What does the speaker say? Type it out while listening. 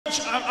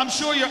I'm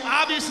sure you're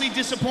obviously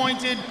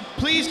disappointed.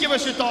 Please give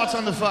us your thoughts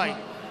on the fight.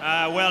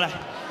 Well,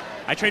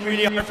 I trained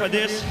really hard for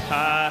this.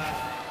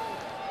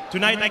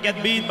 Tonight I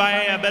get beat by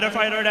a better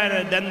fighter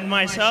than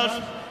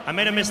myself. I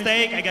made a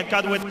mistake. I got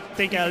caught with, I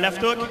think, a left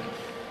hook.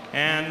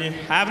 And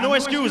I have no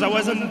excuse. I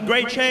was in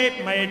great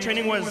shape. My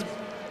training was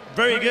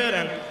very good.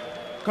 And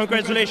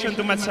congratulations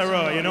to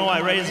Matsaro. You know, I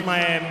raised my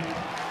hand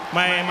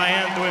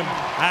to him.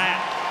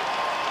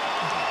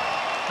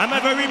 I'm a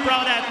very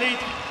proud athlete.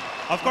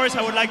 Of course,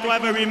 I would like to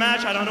have a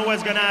rematch. I don't know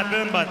what's going to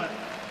happen, but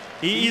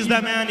he's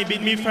the man. He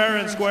beat me fair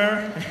and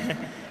square.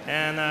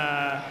 And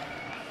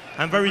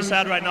I'm very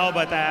sad right now,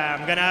 but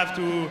I'm going to have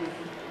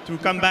to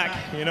come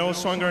back, you know,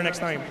 stronger next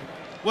time.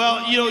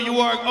 Well, you know, you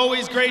are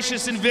always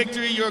gracious in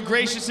victory. You're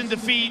gracious in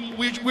defeat.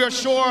 We are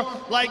sure,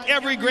 like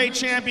every great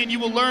champion, you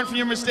will learn from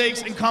your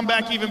mistakes and come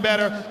back even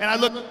better. And I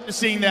look forward to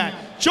seeing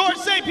that.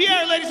 Georges St.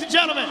 Pierre, ladies and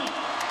gentlemen.